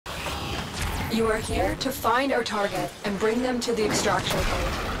You are here to find our target and bring them to the extraction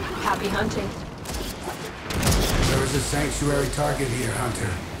point. Happy hunting. There is a sanctuary target here, Hunter.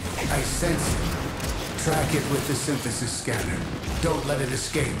 I sense it. Track it with the synthesis scanner. Don't let it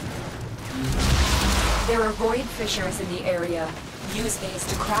escape. There are void fissures in the area. Use these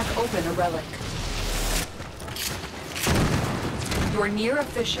to crack open a relic. You're near a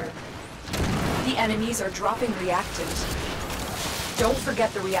fissure. The enemies are dropping reactant. Don't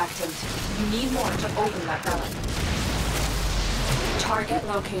forget the reactant. You need more to open that relic. Target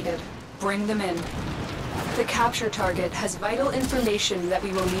located. Bring them in. The capture target has vital information that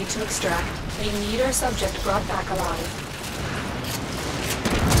we will need to extract. They need our subject brought back alive.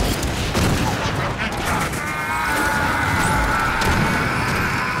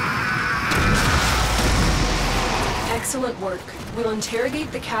 Excellent work. We'll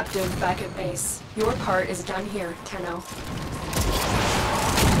interrogate the captive back at base. Your part is done here, Tenno.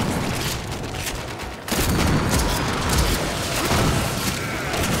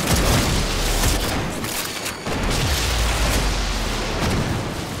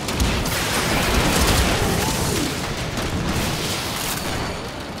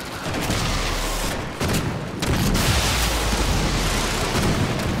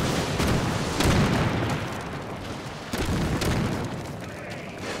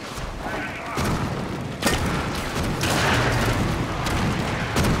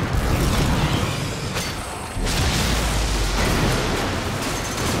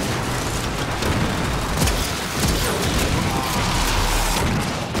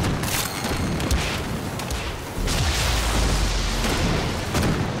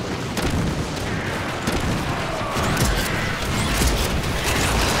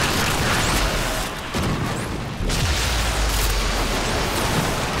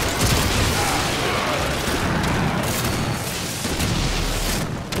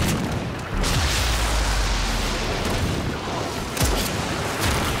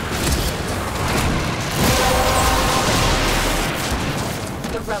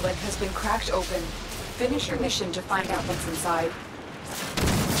 Relic has been cracked open. Finish your mission to find out what's inside.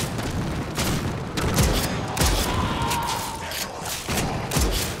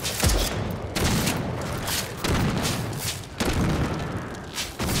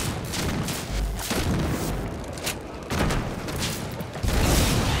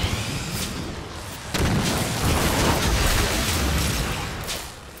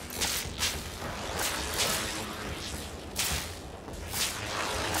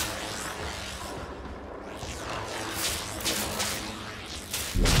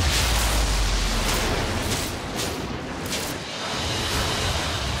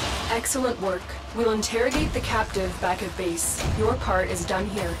 Excellent work. We'll interrogate the captive back at base. Your part is done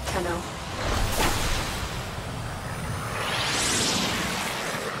here, Tenno.